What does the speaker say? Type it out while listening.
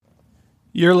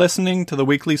You're listening to the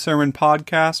weekly sermon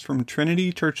podcast from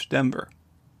Trinity Church Denver.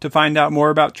 To find out more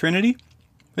about Trinity,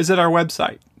 visit our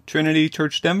website,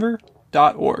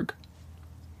 trinitychurchdenver.org.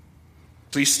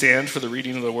 Please stand for the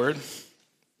reading of the word.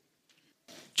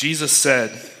 Jesus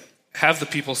said, "Have the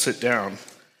people sit down."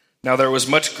 Now there was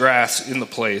much grass in the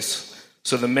place,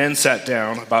 so the men sat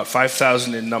down, about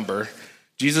 5,000 in number.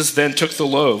 Jesus then took the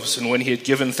loaves, and when he had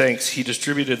given thanks, he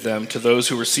distributed them to those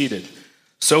who were seated.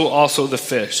 So also the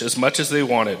fish, as much as they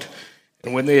wanted.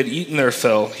 And when they had eaten their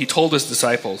fill, he told his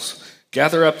disciples,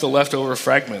 "Gather up the leftover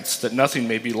fragments, that nothing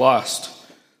may be lost."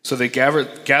 So they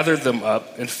gathered them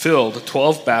up and filled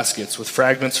 12 baskets with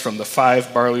fragments from the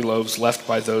 5 barley loaves left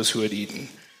by those who had eaten.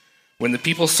 When the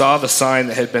people saw the sign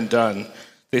that had been done,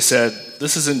 they said,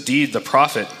 "This is indeed the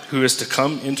prophet who is to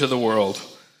come into the world."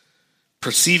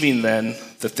 Perceiving then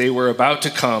that they were about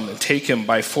to come and take him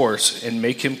by force and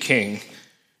make him king,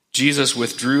 Jesus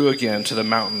withdrew again to the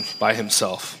mountain by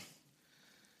himself.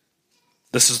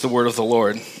 This is the word of the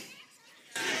Lord.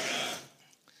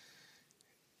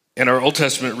 And our Old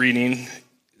Testament reading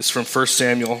is from 1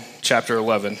 Samuel chapter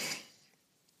 11.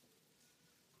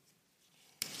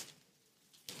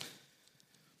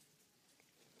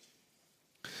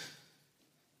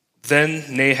 Then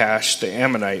Nahash the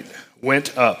Ammonite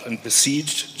went up and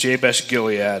besieged Jabesh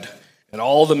Gilead, and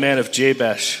all the men of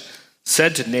Jabesh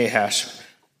said to Nahash,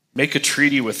 "Make a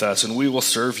treaty with us, and we will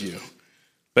serve you."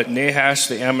 But Nahash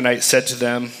the Ammonite said to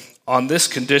them, "On this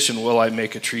condition will I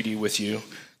make a treaty with you,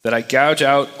 that I gouge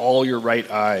out all your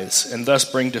right eyes, and thus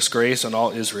bring disgrace on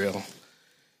all Israel."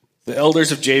 The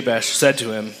elders of Jabesh said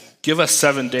to him, "Give us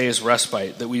 7 days'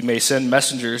 respite, that we may send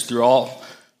messengers through all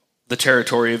the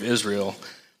territory of Israel.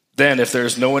 Then, if there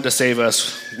is no one to save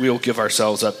us, we will give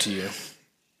ourselves up to you."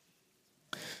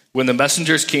 When the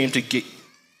messengers came to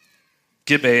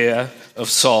Gibeah of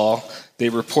Saul, they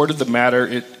reported the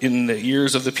matter in the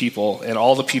ears of the people, and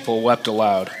all the people wept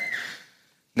aloud.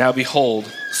 Now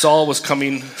behold, Saul was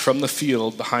coming from the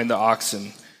field behind the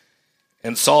oxen.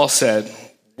 And Saul said,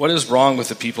 "What is wrong with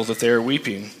the people that they are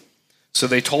weeping?" So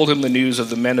they told him the news of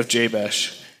the men of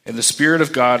Jabesh. And the Spirit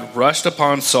of God rushed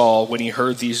upon Saul when he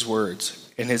heard these words,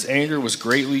 and his anger was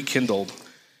greatly kindled.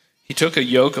 He took a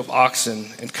yoke of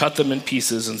oxen and cut them in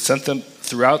pieces and sent them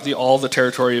throughout all the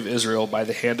territory of Israel by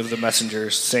the hand of the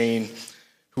messengers, saying,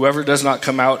 "Whoever does not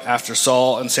come out after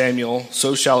Saul and Samuel,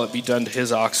 so shall it be done to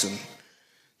his oxen."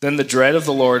 Then the dread of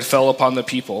the Lord fell upon the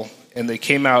people, and they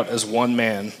came out as one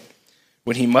man.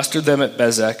 When he mustered them at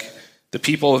Bezek, the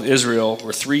people of Israel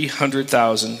were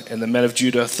 300,000, and the men of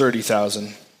Judah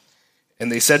 30,000.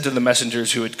 And they said to the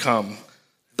messengers who had come,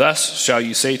 "Thus shall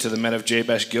you say to the men of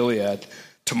Jabesh Gilead,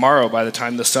 tomorrow by the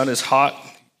time the sun is hot,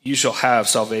 you shall have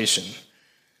salvation."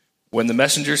 When the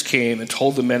messengers came and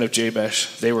told the men of Jabesh,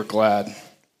 they were glad.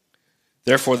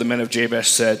 Therefore the men of Jabesh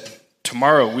said,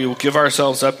 "Tomorrow we will give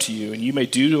ourselves up to you, and you may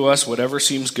do to us whatever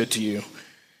seems good to you."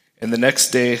 And the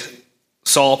next day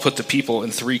Saul put the people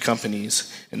in 3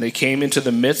 companies, and they came into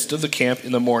the midst of the camp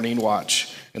in the morning watch,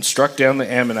 and struck down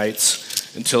the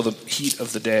Ammonites until the heat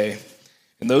of the day.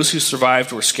 And those who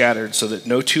survived were scattered, so that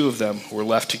no 2 of them were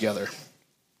left together.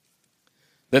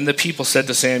 Then the people said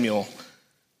to Samuel,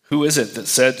 "Who is it that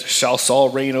said, 'Shall Saul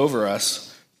reign over us?'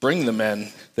 Bring the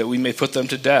men, that we may put them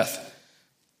to death."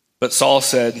 But Saul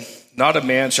said, "Not a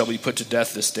man shall be put to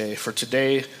death this day, for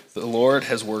today the Lord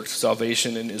has worked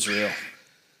salvation in Israel."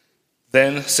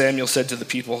 Then Samuel said to the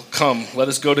people, "Come, let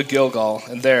us go to Gilgal,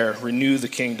 and there renew the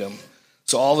kingdom."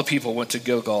 So all the people went to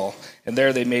Gilgal, and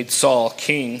there they made Saul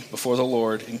king before the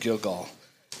Lord in Gilgal.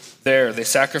 There they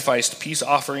sacrificed peace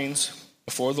offerings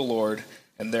before the Lord,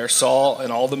 and there Saul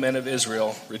and all the men of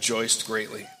Israel rejoiced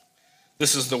greatly.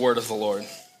 This is the word of the Lord.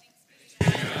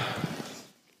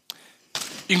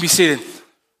 You can be seated.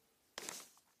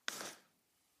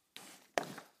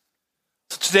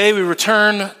 So today we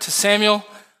return to Samuel,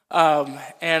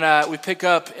 and we pick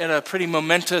up at a pretty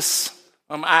momentous,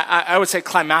 I would say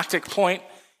climactic point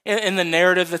in the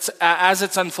narrative that's as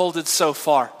it's unfolded so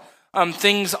far.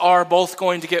 Things are both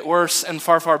going to get worse and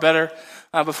far, far better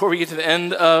before we get to the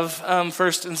end of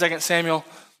 1st and 2nd Samuel.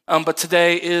 But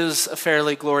today is a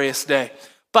fairly glorious day.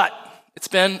 But it's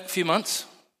been a few months,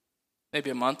 maybe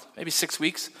a month, maybe 6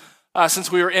 weeks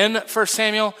since we were in 1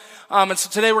 Samuel. And so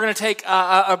today we're going to take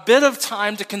a bit of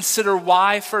time to consider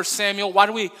why 1 Samuel, why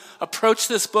do we approach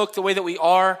this book the way that we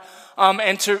are,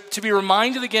 and to be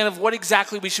reminded again of what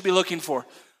exactly we should be looking for.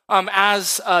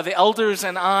 As the elders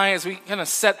and I, as we kind of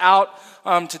set out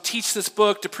to teach this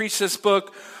book, to preach this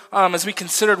book, as we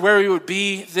considered where we would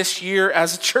be this year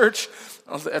as a church,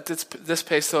 at this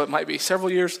pace, though it might be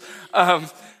several years,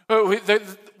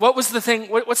 what was the thing?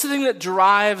 What's the thing that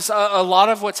drives a lot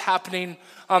of what's happening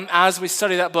as we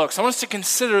study that book? So I want us to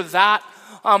consider that,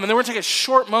 and then we're going to take a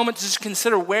short moment to just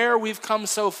consider where we've come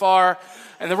so far,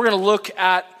 and then we're going to look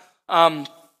at a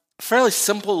fairly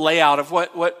simple layout of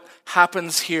what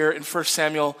happens here in 1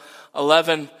 Samuel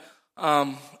 11,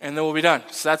 and then we'll be done.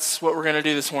 So that's what we're going to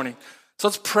do this morning. So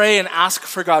let's pray and ask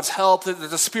for God's help, that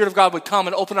the Spirit of God would come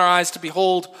and open our eyes to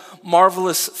behold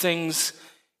marvelous things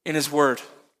in His Word.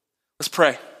 Let's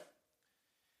pray.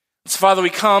 So Father, we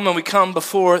come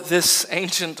before this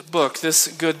ancient book, this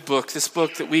good book, this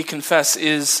book that we confess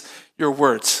is your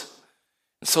words.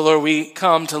 And so, Lord, we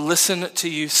come to listen to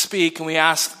you speak, and we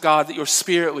ask, God, that your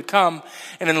Spirit would come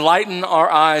and enlighten our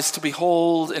eyes to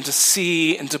behold and to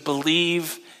see and to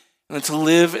believe and to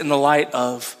live in the light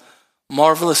of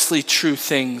marvelously true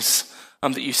things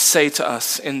that you say to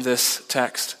us in this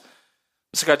text.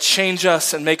 So God, change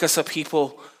us and make us a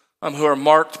people who are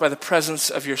marked by the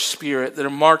presence of your Spirit, that are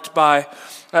marked by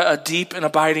a deep and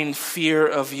abiding fear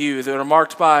of you, that are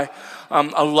marked by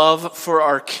a love for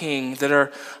our King, that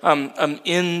are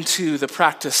into the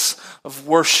practice of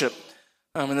worship,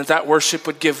 and that worship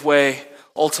would give way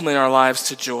ultimately in our lives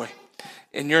to joy.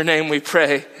 In your name we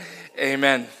pray,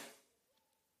 amen.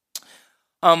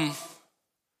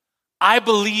 I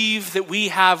believe that we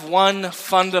have one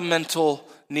fundamental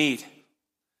need.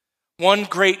 One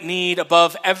great need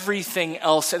above everything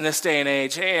else in this day and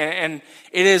age. And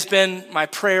it has been my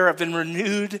prayer. I've been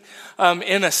renewed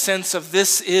in a sense of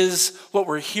this is what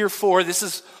we're here for. This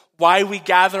is why we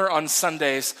gather on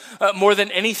Sundays. More than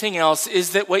anything else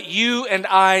is that what you and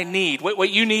I need,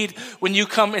 what you need when you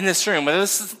come in this room, whether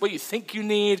this is what you think you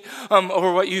need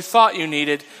or what you thought you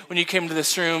needed when you came to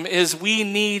this room, is we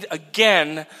need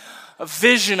again a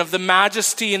vision of the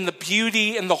majesty and the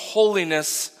beauty and the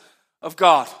holiness of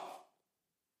God.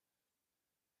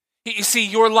 You see,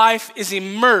 your life is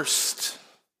immersed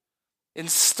in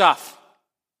stuff.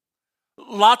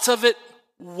 Lots of it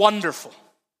wonderful.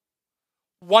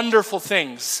 Wonderful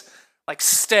things like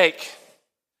steak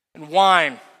and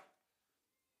wine.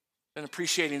 Been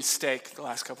appreciating steak the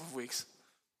last couple of weeks.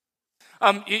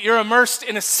 You're immersed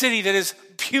in a city that is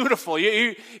beautiful.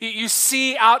 You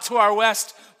see out to our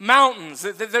west mountains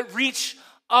that reach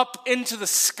up into the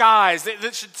skies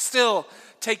that should still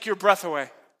take your breath away.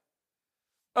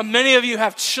 Many of you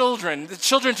have children, the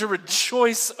children to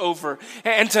rejoice over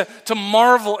and to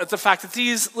marvel at the fact that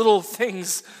these little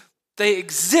things, they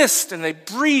exist and they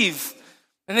breathe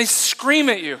and they scream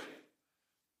at you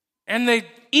and they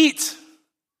eat.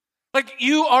 Like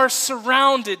you are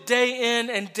surrounded day in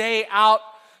and day out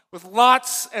with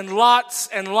lots and lots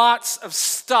and lots of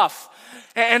stuff.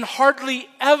 And hardly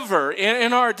ever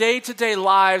in our day-to-day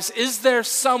lives is there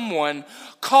someone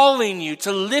calling you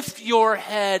to lift your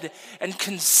head and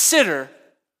consider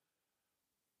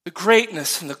the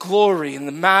greatness and the glory and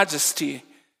the majesty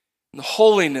and the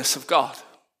holiness of God.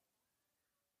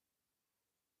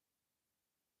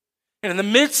 And in the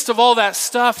midst of all that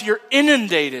stuff, you're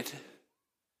inundated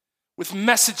with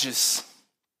messages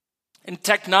and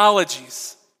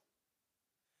technologies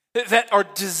that are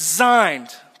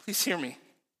designed, please hear me,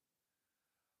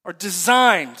 are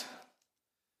designed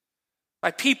by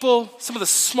people, some of the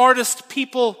smartest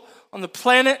people on the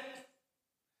planet,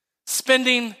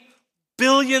 spending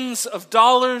billions of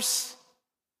dollars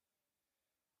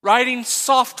writing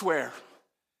software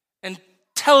and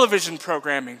television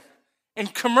programming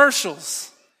and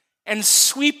commercials and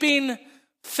sweeping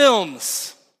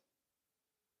films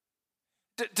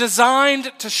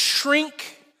designed to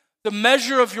shrink the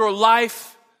measure of your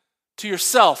life to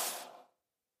yourself,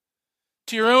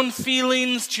 to your own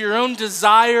feelings, to your own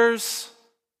desires,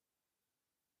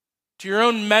 to your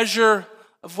own measure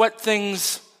of what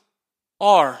things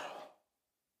are.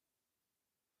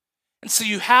 And so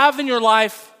you have in your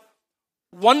life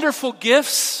wonderful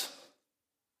gifts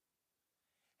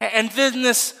and then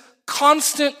this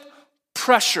constant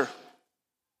pressure.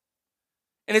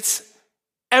 And it's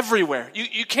everywhere.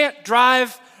 You can't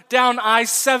drive down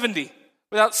I-70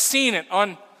 without seeing it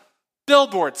on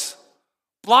billboards,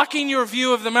 blocking your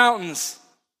view of the mountains,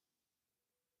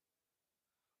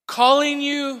 calling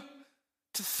you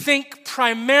to think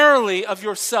primarily of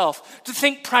yourself, to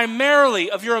think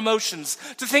primarily of your emotions,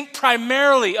 to think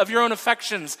primarily of your own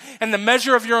affections and the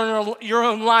measure of your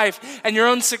own life and your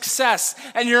own success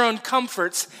and your own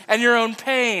comforts and your own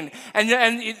pain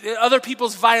and other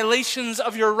people's violations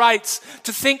of your rights,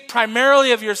 to think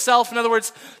primarily of yourself. In other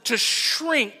words, to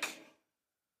shrink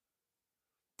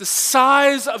the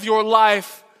size of your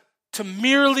life to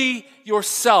merely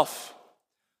yourself,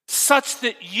 such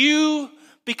that you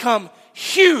become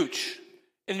huge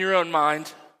in your own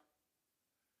mind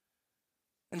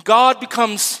And God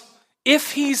becomes,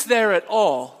 if he's there at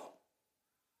all,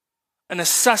 an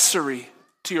accessory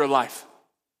to your life.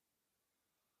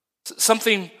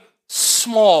 Something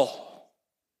small.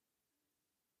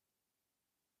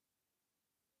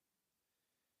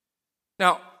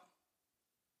 Now,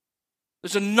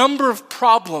 there's a number of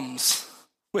problems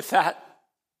with that.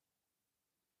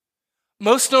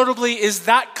 Most notably is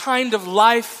that kind of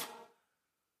life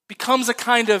becomes a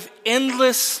kind of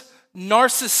endless,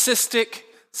 narcissistic,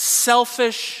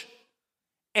 selfish,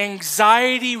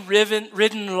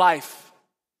 anxiety-ridden life.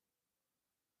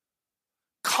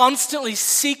 Constantly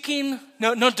seeking,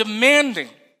 demanding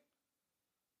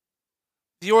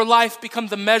your life become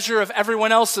the measure of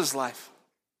everyone else's life.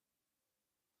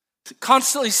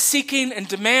 Constantly seeking and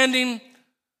demanding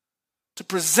to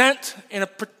present in a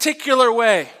particular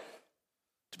way,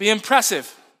 to be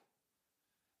impressive.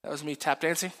 That was me tap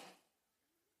dancing.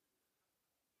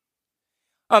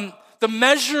 The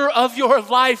measure of your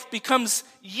life becomes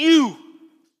you.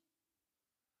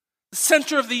 The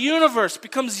center of the universe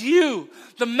becomes you.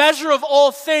 The measure of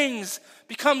all things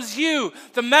becomes you.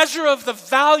 The measure of the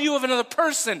value of another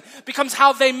person becomes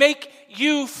how they make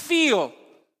you feel.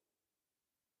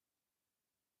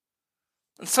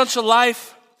 And such a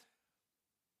life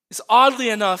is oddly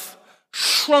enough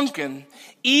shrunken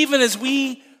even as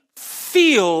we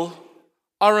feel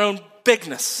our own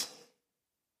bigness.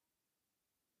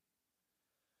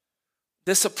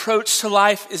 This approach to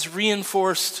life is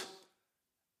reinforced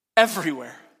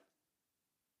everywhere.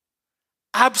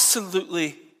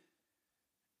 Absolutely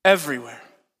everywhere.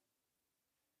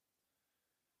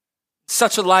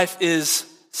 Such a life is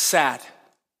sad.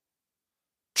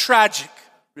 Tragic,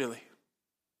 really.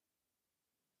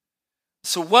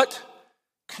 So what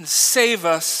can save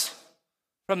us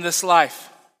from this life?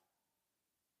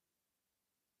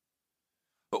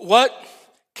 But what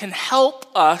can help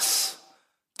us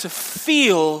to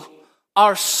feel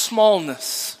our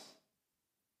smallness?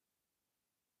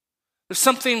 There's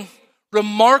something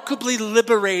remarkably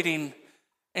liberating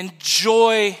and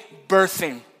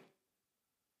joy-birthing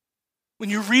when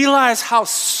you realize how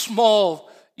small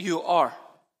you are.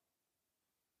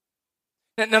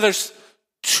 Now there's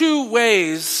two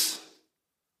ways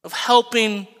of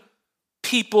helping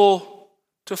people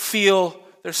to feel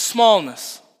their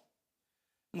smallness.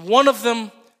 And one of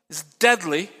them is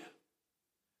deadly,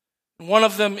 and one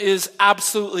of them is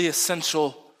absolutely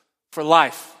essential for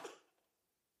life.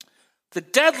 The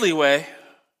deadly way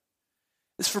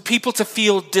is for people to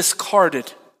feel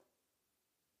discarded,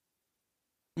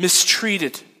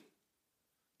 mistreated,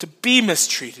 to be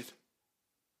mistreated,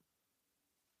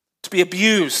 to be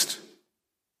abused.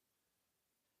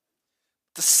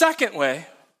 The second way,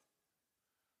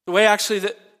 the way actually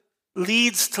that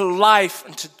leads to life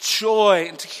and to joy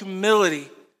and to humility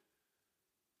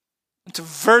and to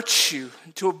virtue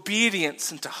and to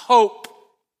obedience and to hope,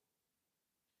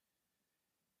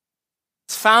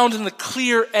 it's found in the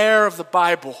clear air of the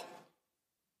Bible.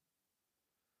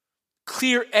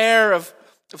 Clear air of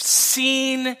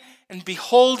seeing and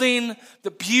beholding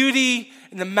the beauty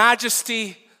and the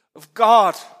majesty of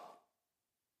God.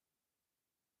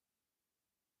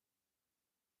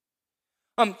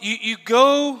 You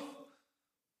go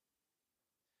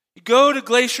to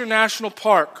Glacier National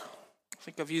Park. I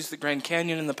think I've used the Grand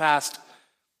Canyon in the past.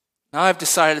 Now I've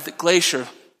decided that Glacier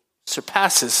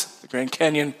surpasses the Grand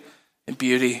Canyon in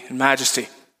beauty and majesty.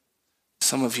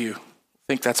 Some of you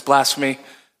think that's blasphemy.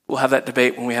 We'll have that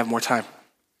debate when we have more time.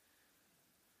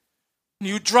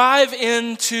 You drive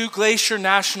into Glacier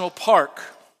National Park.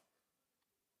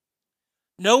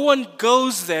 No one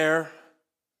goes there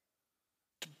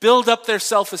to build up their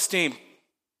self-esteem.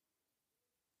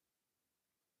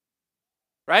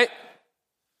 Right?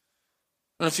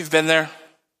 I don't know if you've been there.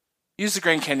 Use the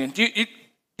Grand Canyon.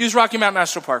 Use Rocky Mountain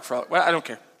National Park for all. Well, I don't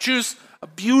care. Choose a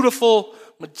beautiful,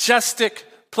 majestic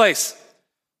place.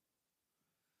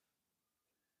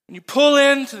 When you pull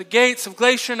into the gates of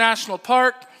Glacier National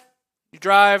Park, you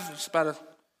drive. It's about a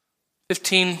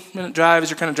 15-minute drive as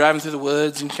you're kind of driving through the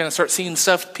woods, and you kind of start seeing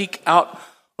stuff peek out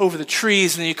over the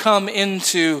trees, and then you come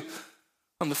into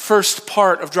the first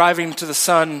part of driving to the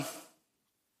Sun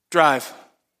Road.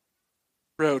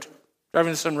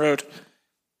 Driving the Sun Road.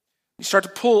 You start to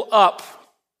pull up,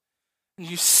 and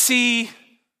you see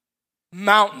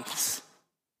mountains.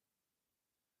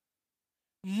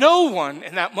 No one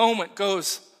in that moment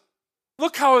goes,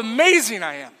 "Look how amazing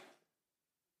I am."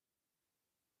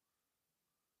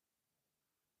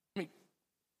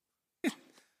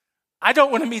 I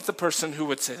don't want to meet the person who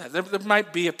would say that. There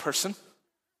might be a person.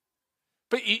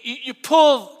 But you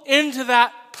pull into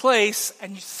that place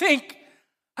and you think,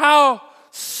 how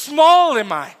small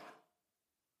am I?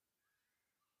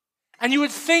 And you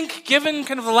would think, given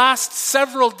kind of the last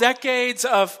several decades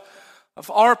of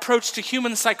our approach to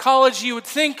human psychology, you would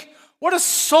think, what a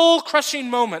soul-crushing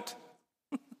moment.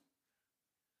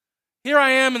 Here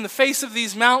I am in the face of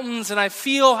these mountains, and I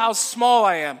feel how small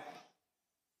I am.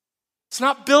 It's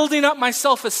not building up my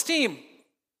self-esteem. I'm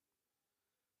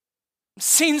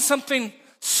seeing something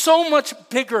so much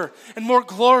bigger and more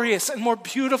glorious and more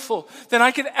beautiful than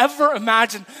I could ever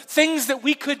imagine. Things that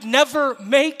we could never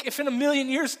make if in a million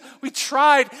years we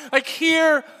tried. Like,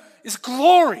 here is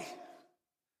glory.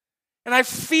 And I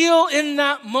feel in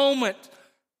that moment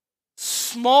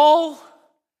small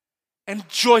and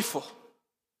joyful.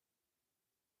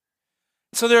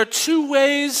 So there are two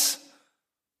ways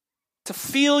to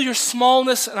feel your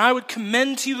smallness, and I would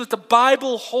commend to you that the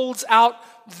Bible holds out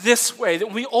this way, that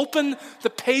when we open the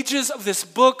pages of this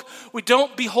book, we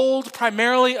don't behold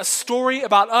primarily a story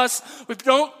about us. We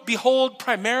don't behold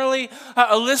primarily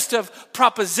a list of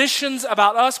propositions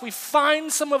about us. We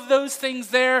find some of those things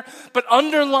there, but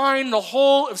underlying the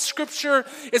whole of Scripture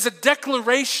is a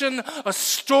declaration, a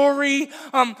story,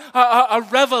 a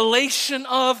revelation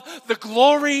of the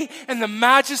glory and the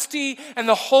majesty and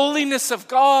the holiness of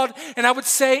God. And I would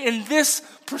say in this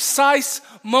precise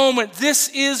moment, this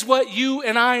is what you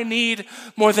and I need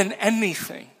more than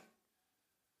anything.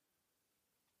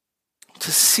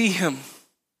 To see him,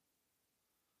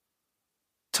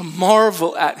 to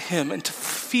marvel at him, and to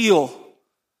feel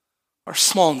our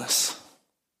smallness.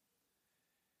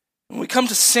 When we come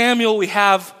to Samuel, we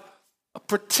have a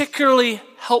particularly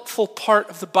helpful part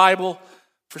of the Bible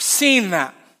for seeing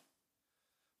that.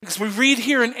 Because we read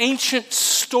here an ancient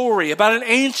story about an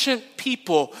ancient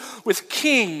people with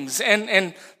kings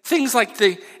and things like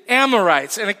the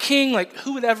Amorites, and a king, like,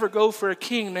 who would ever go for a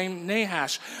king named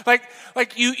Nahash? Like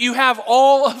you have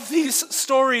all of these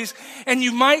stories, and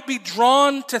you might be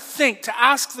drawn to think, to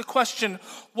ask the question,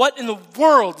 what in the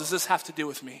world does this have to do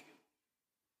with me?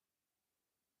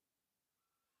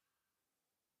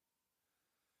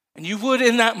 And you would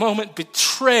in that moment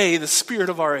betray the spirit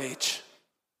of our age.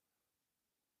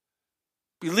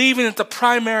 Believing that the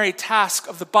primary task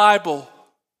of the Bible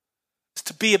is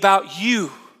to be about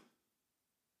you,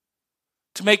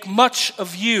 to make much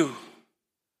of you.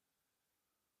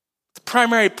 The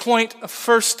primary point of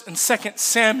 1st and 2nd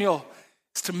Samuel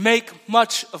is to make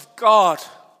much of God.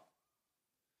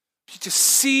 To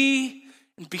see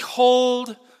and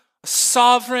behold a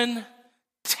sovereign,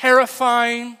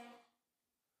 terrifying,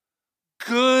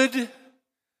 good,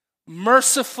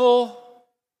 merciful,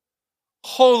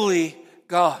 holy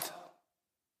God.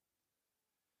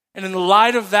 And in the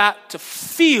light of that, to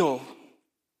feel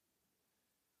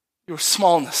your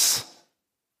smallness.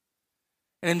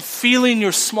 And in feeling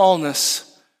your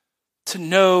smallness, to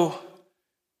know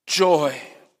joy.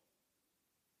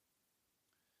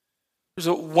 There's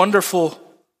a wonderful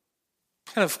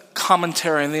kind of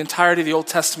commentary on the entirety of the Old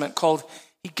Testament called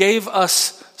 "He Gave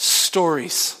Us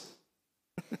Stories."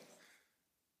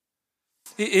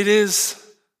 It is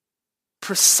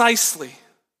precisely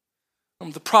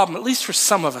the problem, at least for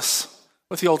some of us,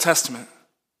 with the Old Testament.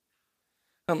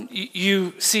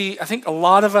 You see, I think a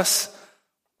lot of us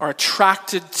are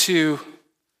attracted to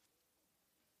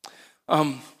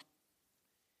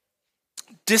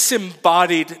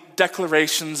disembodied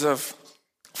declarations of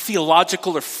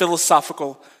theological or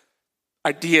philosophical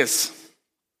ideas.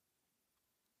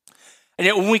 And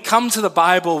yet when we come to the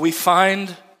Bible, we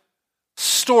find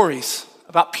stories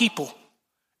about people,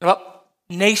 and about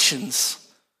nations,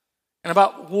 and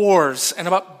about wars, and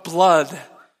about blood,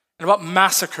 and about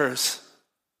massacres,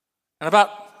 and about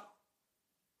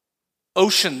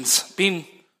oceans being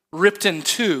ripped in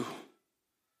two.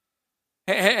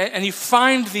 And you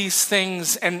find these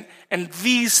things, and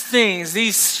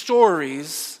these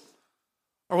stories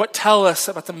are what tell us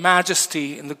about the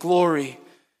majesty and the glory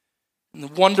and the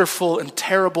wonderful and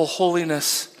terrible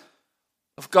holiness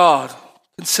of God.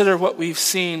 Consider what we've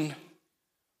seen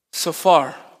so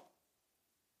far.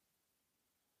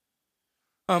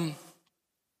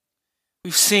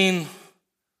 We've seen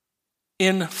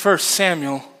in 1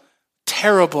 Samuel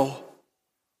terrible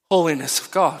holiness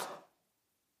of God.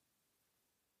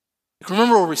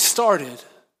 Remember where we started.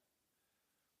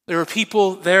 There were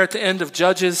people there at the end of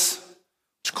Judges,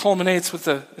 which culminates with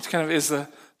which kind of is the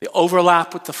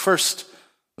overlap with the first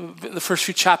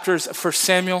few chapters of 1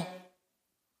 Samuel.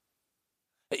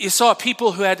 You saw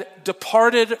people who had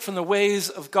departed from the ways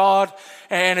of God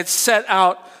and had set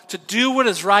out to do what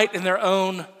is right in their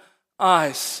own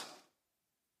eyes.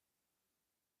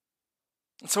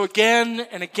 And so again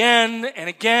and again and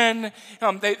again,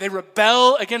 they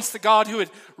rebel against the God who had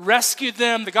rescued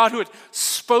them, the God who had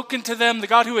spoken to them, the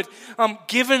God who had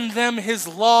given them his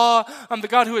law, the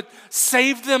God who had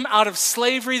saved them out of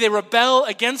slavery. They rebel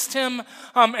against him.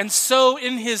 And so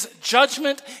in his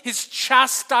judgment, his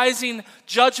chastising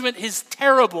judgment, his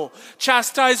terrible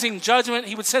chastising judgment,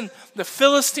 he would send the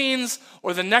Philistines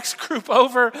or the next group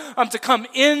over to come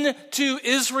into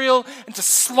Israel and to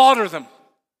slaughter them.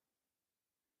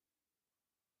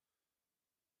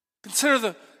 Consider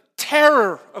the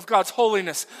terror of God's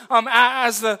holiness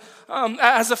as the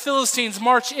Philistines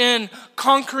march in,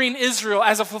 conquering Israel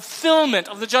as a fulfillment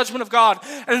of the judgment of God.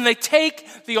 And then they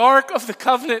take the Ark of the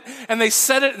Covenant and they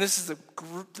set it, and this is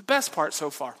the best part so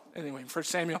far, anyway, in 1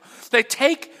 Samuel. They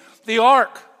take the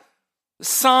Ark, the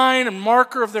sign and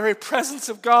marker of the very presence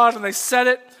of God, and they set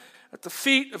it at the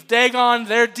feet of Dagon,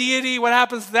 their deity. What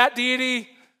happens to that deity?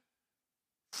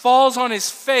 Falls on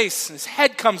his face and his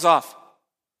head comes off.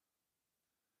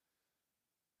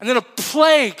 And then a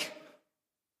plague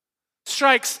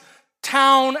strikes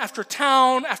town after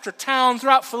town after town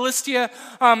throughout Philistia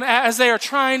as they are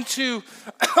trying to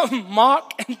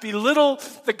mock and belittle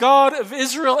the God of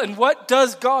Israel. And what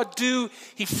does God do?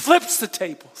 He flips the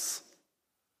tables.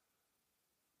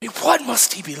 I mean, what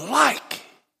must he be like?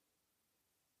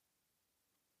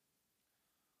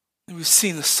 And we've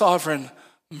seen the sovereign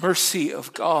mercy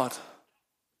of God.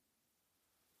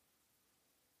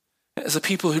 As a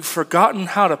people who'd forgotten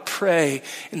how to pray,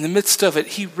 in the midst of it,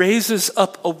 he raises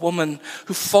up a woman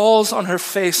who falls on her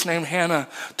face named Hannah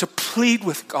to plead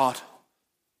with God,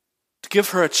 to give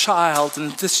her a child,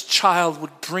 and this child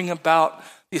would bring about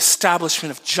the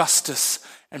establishment of justice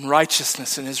and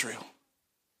righteousness in Israel.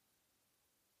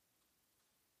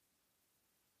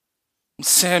 And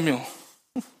Samuel,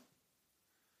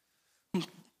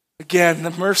 again, the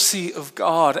mercy of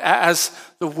God as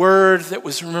the word that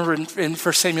was, remember in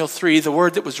 1 Samuel 3, the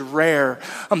word that was rare,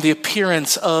 the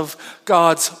appearance of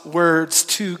God's words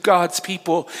to God's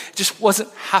people, it just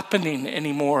wasn't happening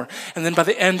anymore. And then by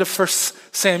the end of 1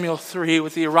 Samuel 3,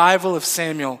 with the arrival of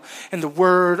Samuel, and the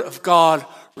word of God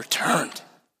returned.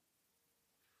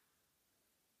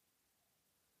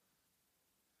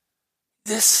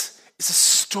 This is a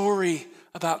story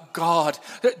about God.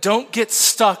 Don't get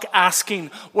stuck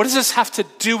asking, what does this have to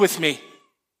do with me?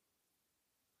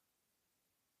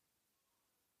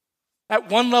 At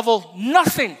one level,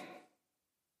 nothing.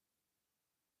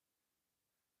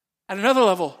 At another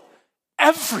level,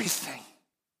 everything.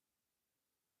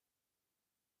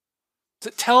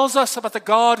 It tells us about the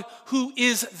God who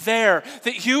is there,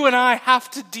 that you and I have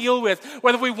to deal with,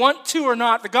 whether we want to or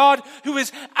not. The God who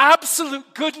is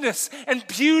absolute goodness and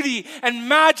beauty and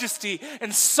majesty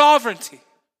and sovereignty.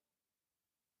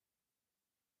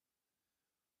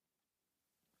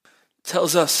 It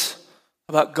tells us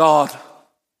about God.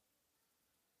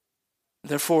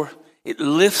 Therefore, it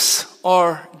lifts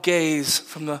our gaze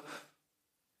from the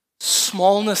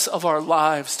smallness of our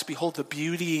lives to behold the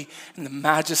beauty and the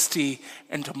majesty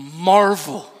and to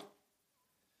marvel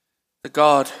the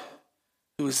God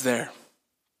who is there.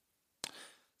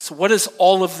 So what has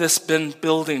all of this been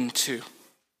building to?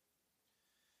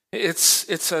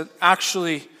 It's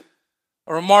actually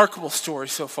a remarkable story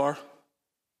so far.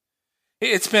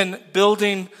 It's been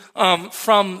building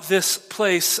from this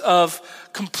place of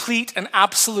complete and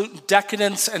absolute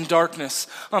decadence and darkness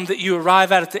that you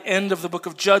arrive at the end of the book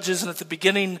of Judges and at the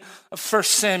beginning of 1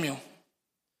 Samuel.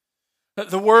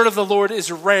 The word of the Lord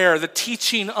is rare, the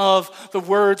teaching of the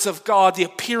words of God, the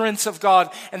appearance of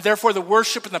God, and therefore the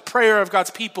worship and the prayer of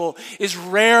God's people is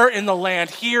rare in the land.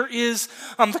 Here is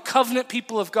the covenant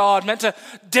people of God meant to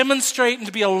demonstrate and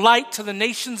to be a light to the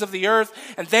nations of the earth,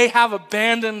 and they have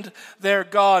abandoned their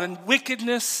God. And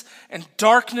wickedness and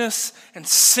darkness and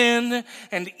sin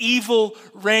and evil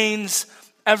reigns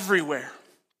everywhere.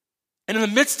 And in the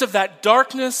midst of that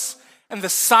darkness and the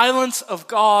silence of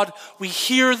God, we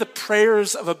hear the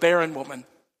prayers of a barren woman.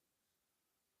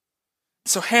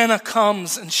 So Hannah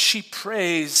comes and she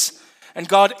prays, and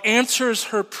God answers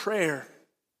her prayer.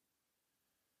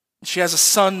 She has a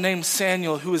son named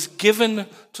Samuel who is given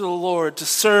to the Lord to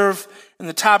serve in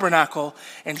the tabernacle,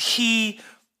 and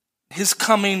his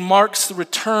coming marks the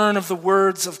return of the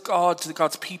words of God to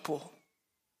God's people.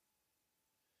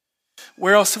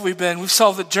 Where else have we been? We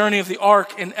saw the journey of the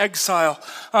ark in exile.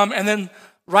 And then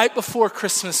right before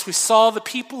Christmas, we saw the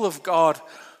people of God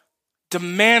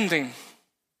demanding,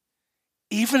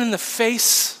 even in the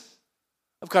face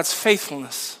of God's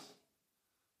faithfulness,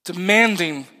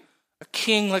 demanding a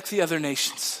king like the other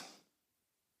nations.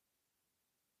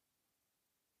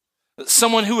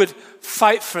 Someone who would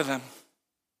fight for them.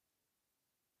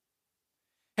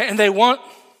 And they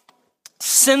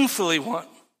sinfully want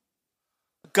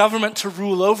a government to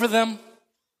rule over them,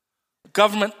 a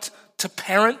government to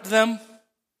parent them.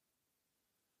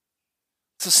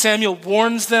 So Samuel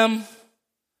warns them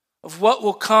of what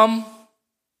will come.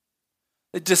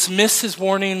 They dismiss his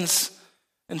warnings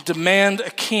and demand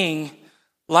a king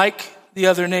like the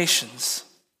other nations.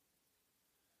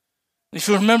 If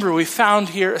you remember, we found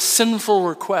here a sinful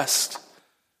request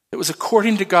that was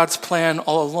according to God's plan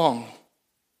all along.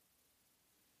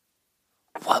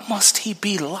 What must he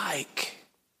be like?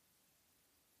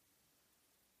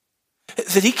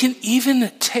 That he can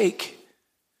even take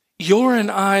your and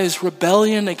I's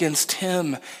rebellion against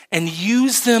him and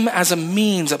use them as a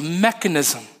means, a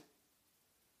mechanism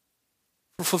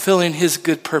for fulfilling his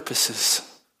good purposes.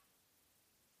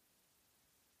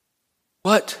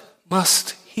 What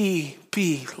must he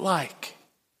be like?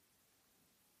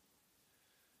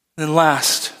 And then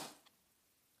last,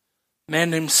 a man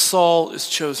named Saul is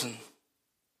chosen.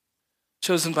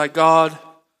 Chosen by God,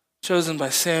 chosen by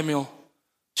Samuel,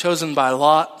 chosen by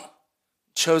Lot,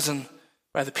 chosen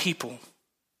by the people.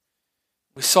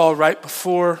 We saw right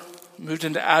before we moved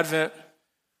into Advent,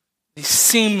 he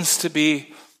seems to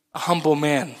be a humble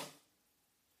man,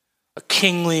 a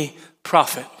kingly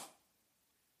prophet.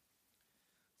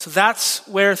 So that's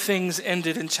where things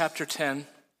ended in chapter 10.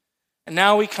 And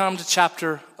now we come to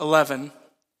chapter 11.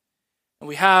 And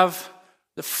we have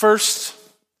the first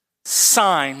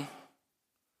sign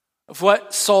of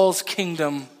what Saul's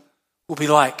kingdom will be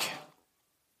like.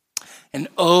 And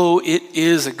oh, it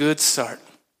is a good start.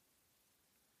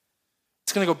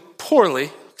 It's going to go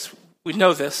poorly. We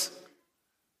know this.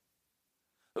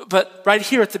 But right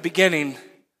here at the beginning,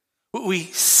 we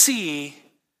see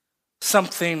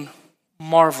something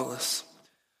marvelous.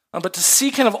 But to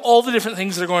see kind of all the different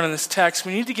things that are going on in this text,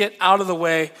 we need to get out of the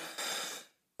way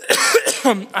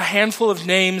a handful of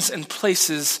names and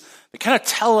places that kind of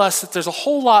tell us that there's a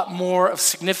whole lot more of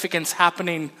significance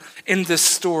happening in this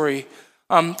story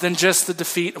than just the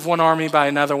defeat of one army by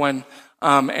another one,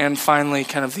 and finally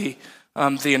kind of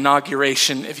the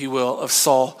inauguration, if you will, of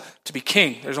Saul to be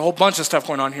king. There's a whole bunch of stuff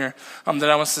going on here that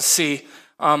I want us to see,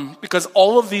 because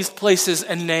all of these places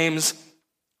and names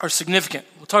are significant.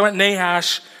 We'll talk about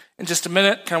Nahash in just a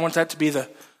minute. Kind of want that to be the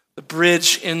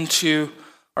bridge into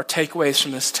our takeaways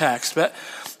from this text. But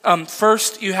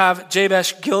first you have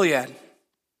Jabesh Gilead.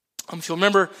 If you'll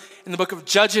remember in the book of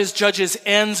Judges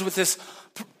ends with this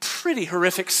pretty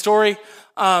horrific story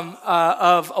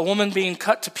of a woman being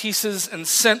cut to pieces and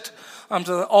sent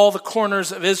to all the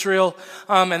corners of Israel.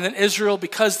 And then Israel,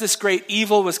 because this great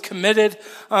evil was committed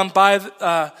by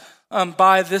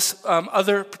this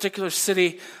other particular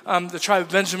city, the tribe of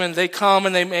Benjamin, they come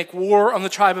and they make war on the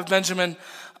tribe of Benjamin.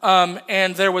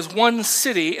 And there was one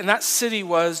city, and that city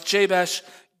was Jabesh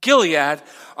Gilead,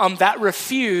 that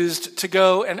refused to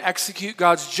go and execute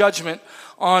God's judgment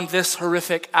on this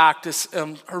horrific act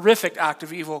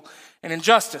of evil and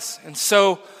injustice. And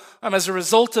so, as a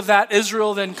result of that,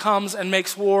 Israel then comes and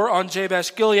makes war on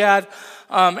Jabesh Gilead,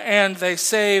 and they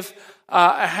save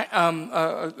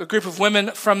a group of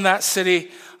women from that city,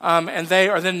 and they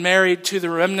are then married to the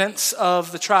remnants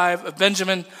of the tribe of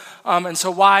Benjamin. And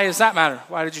so why does that matter?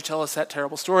 Why did you tell us that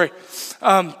terrible story?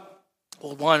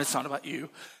 Well, one, it's not about you.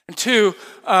 And two,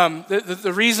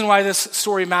 the reason why this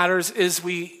story matters is for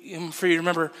you to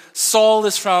remember, Saul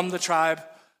is from the tribe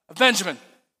of Benjamin.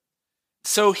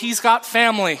 So he's got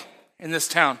family in this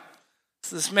town.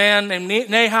 So this man named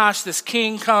Nahash, this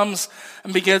king, comes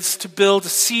and begins to build a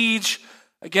siege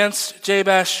against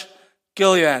Jabesh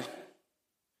Gilead.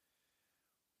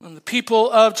 And the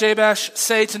people of Jabesh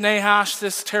say to Nahash,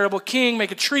 this terrible king,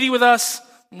 make a treaty with us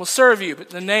and we'll serve you. But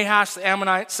then Nahash, the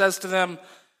Ammonite, says to them,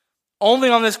 only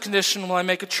on this condition will I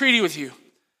make a treaty with you.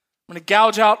 I'm going to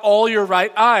gouge out all your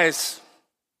right eyes,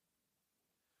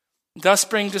 and thus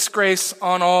bring disgrace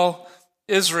on all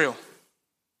Israel.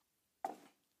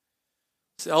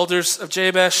 The elders of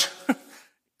Jabesh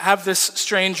have this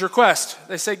strange request.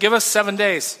 They say, give us 7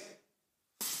 days.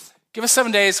 Give us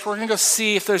 7 days. We're going to go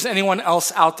see if there's anyone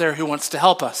else out there who wants to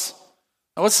help us.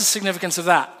 Now, what's the significance of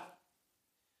that?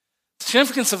 The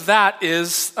significance of that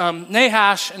is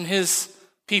Nahash and his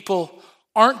people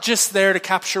aren't just there to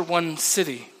capture one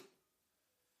city.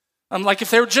 Like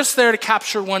if they were just there to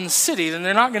capture one city, then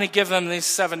they're not going to give them these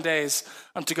 7 days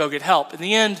to go get help. In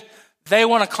the end, they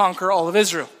want to conquer all of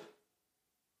Israel.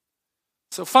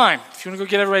 So fine, if you want to go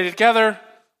get everybody together,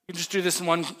 you can just do this in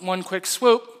one quick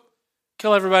swoop,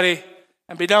 kill everybody,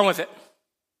 and be done with it.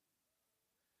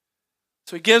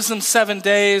 So he gives them 7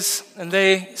 days, and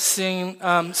they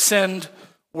send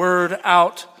word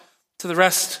out to the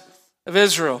rest of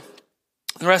Israel.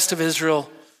 The rest of Israel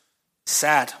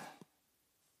sad,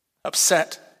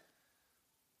 upset,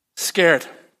 scared.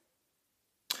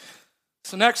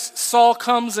 So next, Saul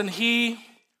comes and he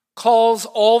calls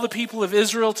all the people of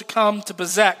Israel to come to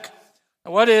Bezek.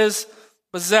 Now, what is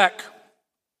Bezek?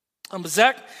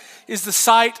 Bezek is the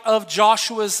site of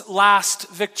Joshua's last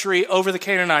victory over the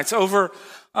Canaanites, over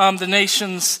the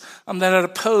nations that had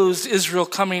opposed Israel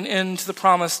coming into the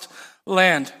promised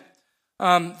land.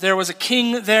 There was a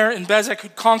king there in Bezek who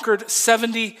conquered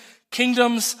 70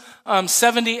 kingdoms,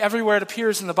 70 everywhere it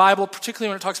appears in the Bible, particularly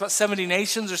when it talks about 70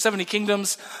 nations or 70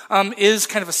 kingdoms, is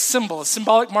kind of a symbol, a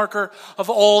symbolic marker of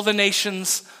all the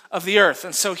nations of the earth.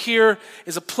 And so here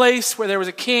is a place where there was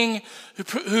a king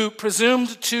who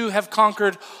presumed to have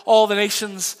conquered all the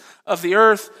nations of the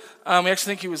earth. We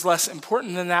actually think he was less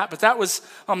important than that, but that was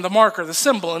the marker, the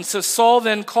symbol. And so Saul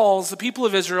then calls the people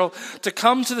of Israel to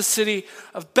come to the city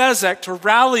of Bezek, to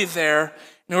rally there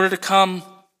in order to come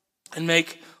and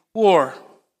make war.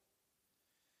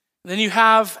 Then you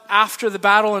have, after the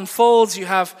battle unfolds, you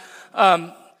have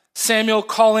Samuel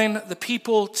calling the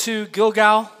people to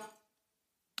Gilgal.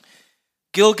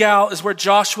 Gilgal is where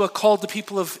Joshua called the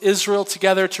people of Israel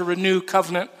together to renew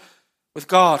covenant with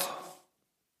God.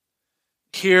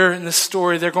 Here in this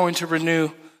story, they're going to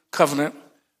renew covenant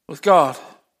with God.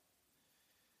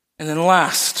 And then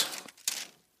last,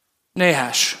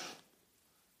 Nahash.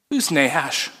 Who's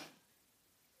Nahash?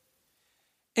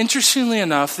 Interestingly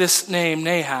enough, this name,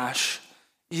 Nahash,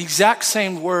 the exact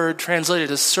same word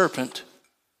translated as serpent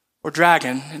or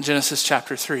dragon in Genesis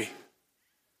chapter 3.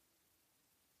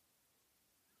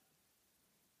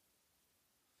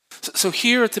 So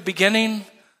here at the beginning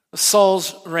of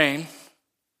Saul's reign,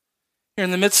 here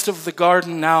in the midst of the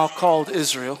garden now called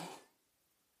Israel,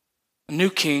 a new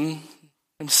king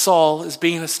named Saul is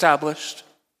being established.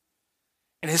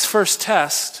 And his first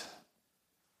test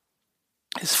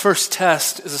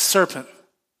is a serpent,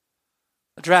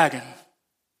 a dragon,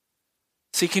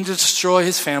 seeking to destroy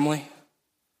his family,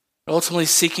 ultimately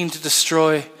seeking to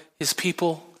destroy his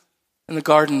people and the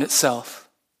garden itself.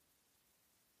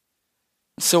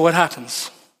 And so what happens?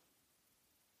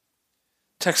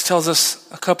 The text tells us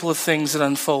a couple of things that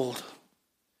unfold.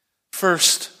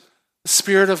 First, the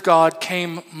Spirit of God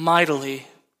came mightily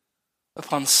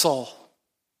upon Saul.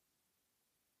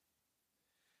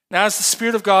 Now, as the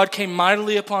Spirit of God came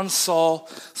mightily upon Saul,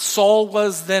 Saul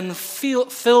was then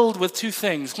filled with two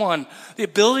things. One, the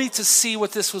ability to see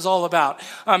what this was all about.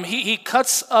 He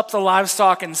cuts up the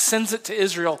livestock and sends it to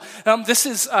Israel. This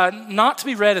is not to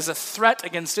be read as a threat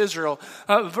against Israel,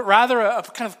 but rather a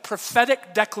kind of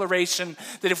prophetic declaration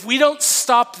that if we don't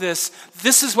stop this,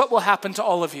 this is what will happen to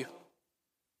all of you.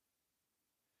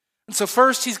 And so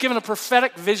first, he's given a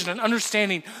prophetic vision, an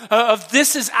understanding of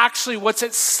this is actually what's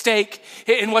at stake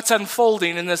in what's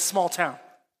unfolding in this small town.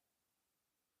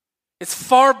 It's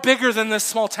far bigger than this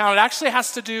small town. It actually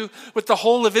has to do with the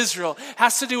whole of Israel. It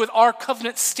has to do with our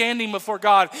covenant standing before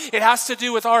God. It has to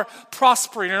do with our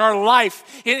prospering and our life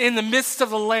in the midst of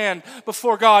the land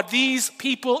before God. These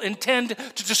people intend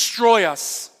to destroy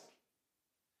us.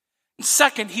 And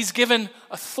second, he's given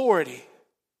authority.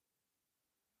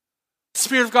 The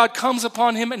Spirit of God comes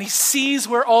upon him and he sees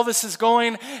where all this is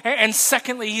going. And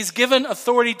secondly, he's given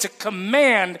authority to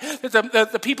command that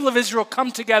the people of Israel come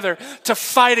together to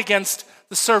fight against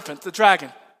the serpent, the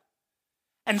dragon.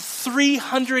 And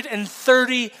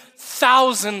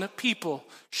 330,000 people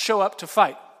show up to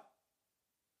fight.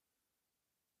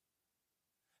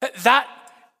 That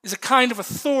is a kind of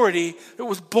authority that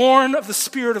was born of the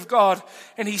Spirit of God.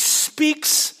 And he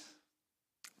speaks,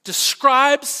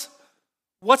 describes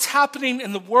what's happening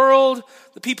in the world.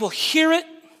 The people hear it,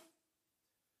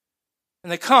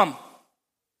 and they come.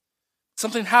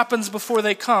 Something happens before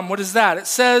they come. What is that? It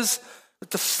says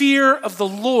that the fear of the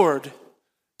Lord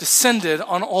descended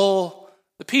on all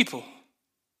the people.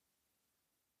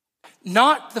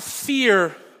 Not the fear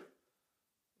of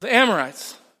the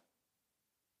Amorites.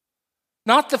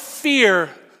 Not the fear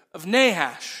of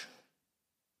Nahash.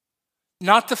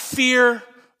 Not the fear of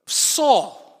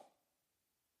Saul.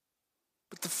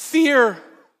 But the fear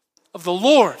of the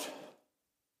Lord.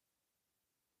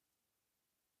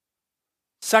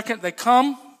 Second, they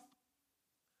come.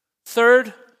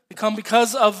 Third, they come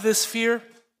because of this fear.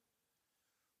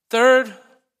 Third,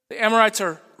 the Amorites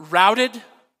are routed,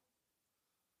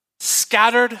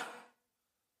 scattered,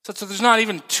 such that there's not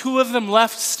even two of them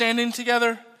left standing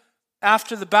together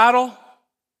after the battle.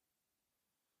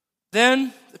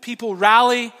 Then the people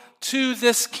rally to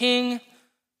this king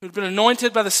who'd been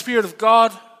anointed by the Spirit of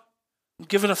God and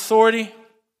given authority.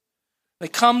 They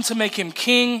come to make him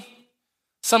king.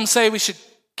 Some say we should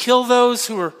kill those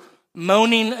who are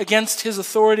moaning against his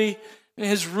authority in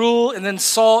his rule, and then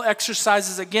Saul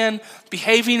exercises again,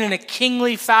 behaving in a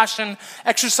kingly fashion,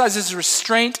 exercises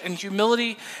restraint and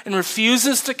humility, and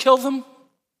refuses to kill them.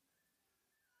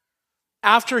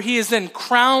 After he is then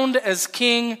crowned as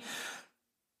king,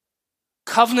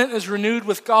 covenant is renewed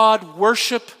with God,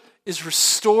 worship is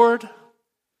restored,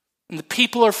 and the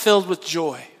people are filled with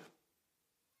joy.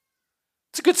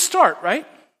 It's a good start, right?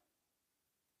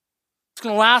 It's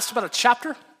going to last about a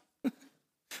chapter.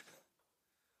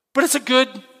 But it's a good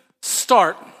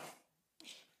start.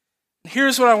 And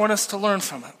here's what I want us to learn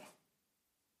from it.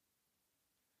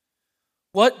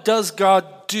 What does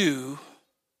God do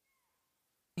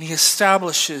when he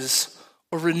establishes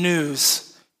or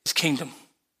renews his kingdom?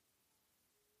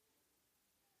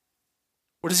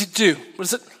 What does he do? What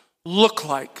does it look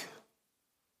like?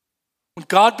 When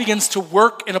God begins to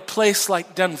work in a place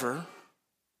like Denver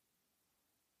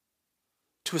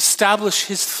to establish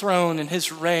his throne and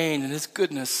his reign and his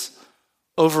goodness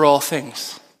over all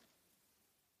things.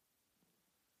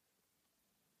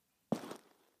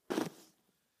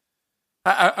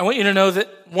 I want you to know that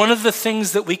one of the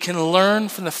things that we can learn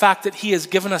from the fact that he has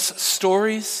given us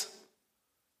stories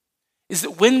is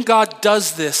that when God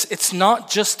does this, it's not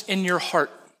just in your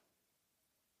heart.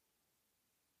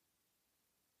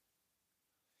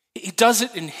 He does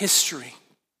it in history.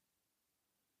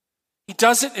 He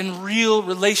does it in real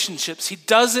relationships. He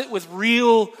does it with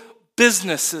real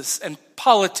businesses and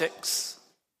politics.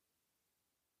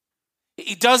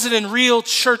 He does it in real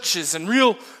churches and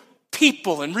real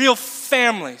people and real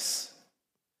families.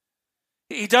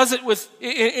 He does it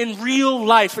in real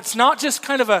life. It's not just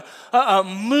kind of a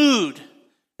mood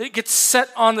that gets set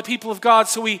on the people of God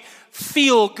so we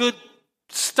feel good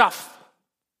stuff.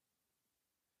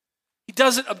 He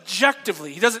does it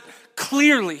objectively. He does it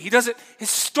clearly. He does it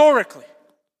historically.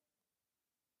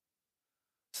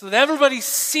 So that everybody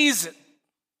sees it.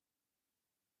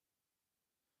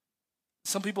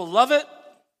 Some people love it.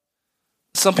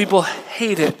 Some people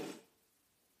hate it.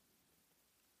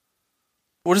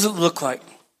 What does it look like?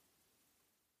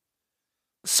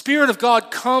 The Spirit of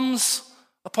God comes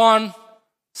upon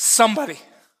somebody.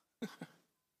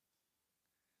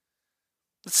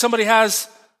 That somebody has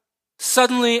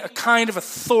suddenly a kind of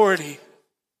authority.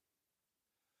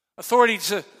 Authority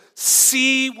to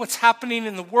see what's happening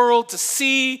in the world, to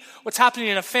see what's happening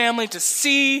in a family, to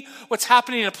see what's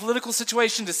happening in a political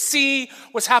situation, to see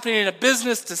what's happening in a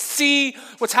business, to see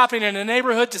what's happening in a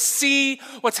neighborhood, to see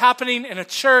what's happening in a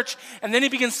church. And then he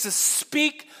begins to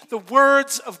speak the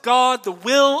words of God, the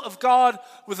will of God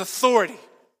with authority.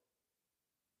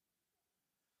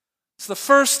 So the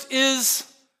first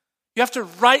is you have to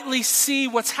rightly see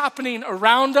what's happening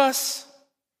around us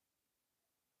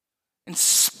and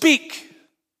speak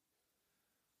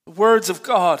the words of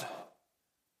God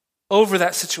over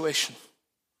that situation.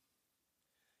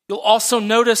 You'll also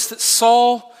notice that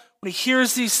Saul, when he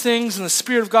hears these things and the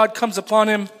Spirit of God comes upon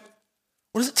him,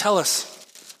 what does it tell us?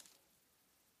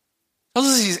 It tells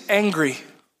us he's angry.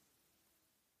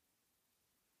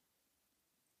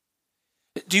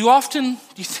 Do you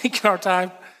think in our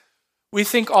time, we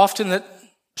think often that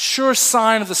a sure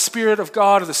sign of the Spirit of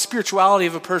God or the spirituality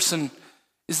of a person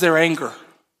is their anger?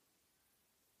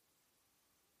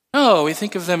 No, we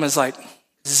think of them as like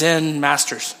Zen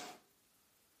masters.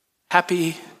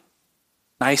 Happy,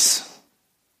 nice,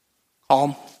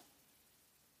 calm.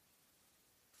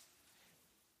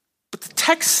 But the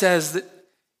text says that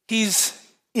he's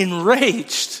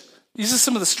enraged. He uses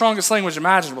some of the strongest language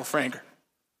imaginable for anger.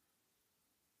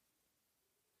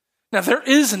 Now, there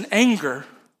is an anger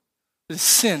that is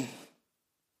sin.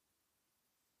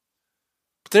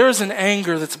 But there is an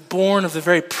anger that's born of the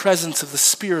very presence of the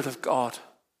Spirit of God.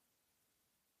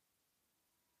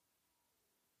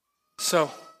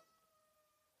 So,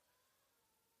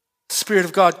 the Spirit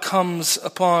of God comes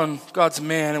upon God's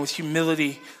man, and with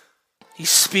humility, he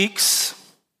speaks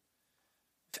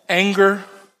with anger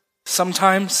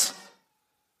sometimes,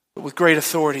 but with great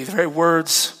authority, the very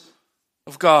words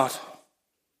of God.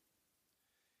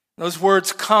 Those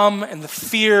words come, and the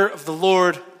fear of the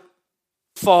Lord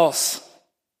falls.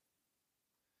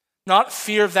 Not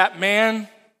fear of that man,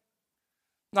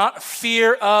 not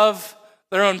fear of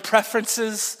their own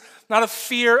preferences, not a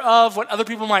fear of what other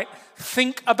people might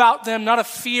think about them, not a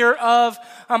fear of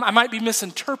I might be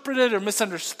misinterpreted or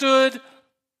misunderstood.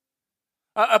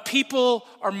 A people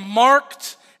are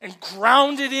marked and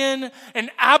grounded in an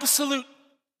absolute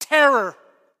terror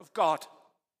of God.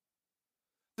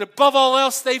 That above all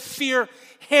else, they fear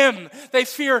him. They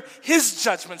fear his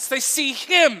judgments. They see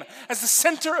him as the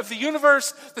center of the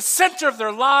universe, the center of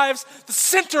their lives, the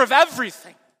center of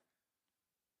everything.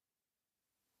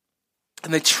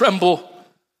 And they tremble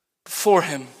before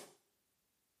him.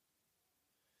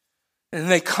 And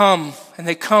they come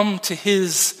to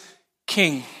his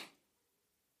king.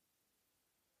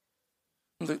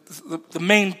 The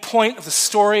main point of the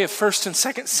story of 1st and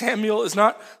 2nd Samuel is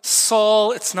not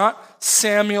Saul, it's not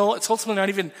Samuel, it's ultimately not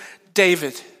even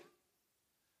David.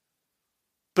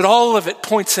 But all of it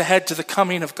points ahead to the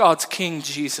coming of God's King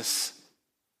Jesus,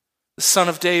 the Son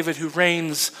of David who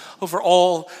reigns over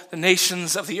all the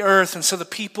nations of the earth. And so the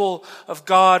people of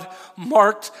God,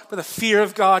 marked by the fear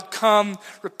of God, come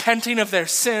repenting of their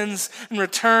sins and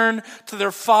return to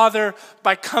their Father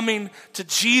by coming to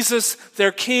Jesus,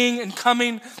 their King, and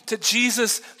coming to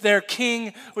Jesus, their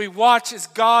King. We watch as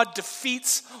God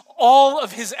defeats all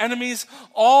of his enemies,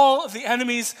 all of the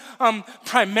enemies,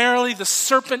 primarily the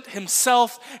serpent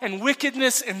himself, and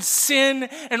wickedness and sin,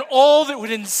 and all that would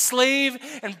enslave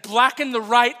and blacken the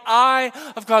right eye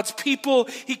of God's people.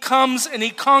 He comes and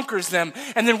he conquers them.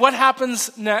 And then what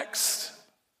happens next?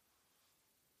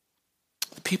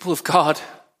 The people of God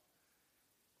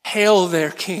hail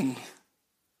their King,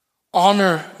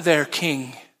 honor their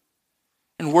King,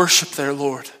 and worship their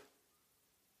Lord.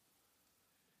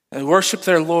 They worship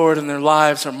their Lord, and their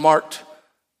lives are marked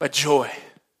by joy.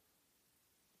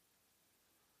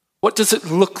 What does it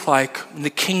look like when the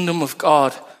kingdom of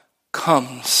God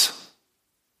comes?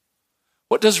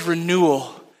 What does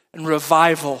renewal and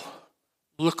revival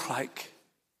look like?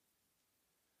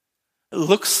 It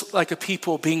looks like a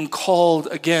people being called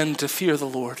again to fear the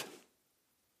Lord,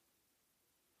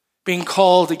 being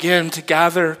called again to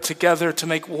gather together to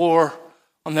make war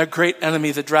on their great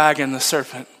enemy, the dragon, the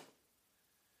serpent.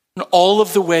 In all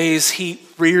of the ways he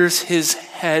rears his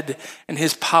head and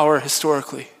his power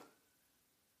historically.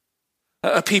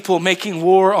 A people making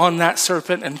war on that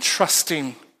serpent and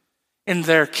trusting in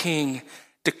their King,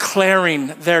 declaring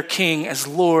their King as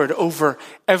Lord over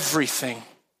everything,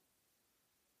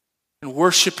 and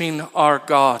worshiping our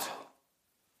God,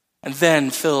 and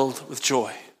then filled with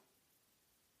joy.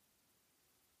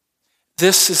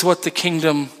 This is what the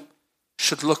kingdom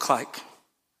should look like.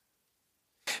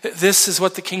 This is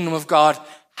what the kingdom of God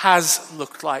has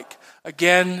looked like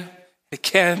again,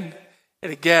 again,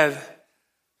 and again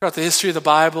throughout the history of the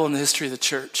Bible and the history of the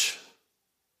church.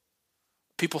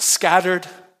 People scattered,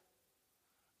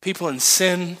 people in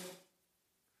sin,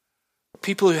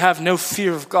 people who have no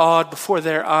fear of God before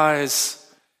their eyes,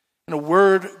 and a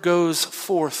word goes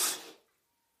forth,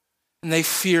 and they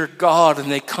fear God, and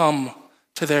they come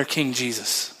to their King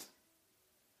Jesus.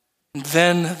 And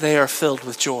then they are filled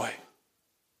with joy.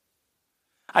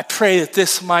 I pray that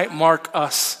this might mark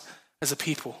us as a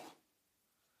people,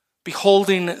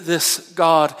 beholding this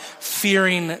God,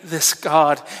 fearing this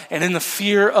God, and in the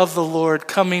fear of the Lord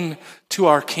coming to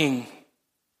our King,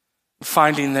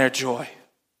 finding their joy.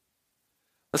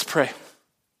 Let's pray.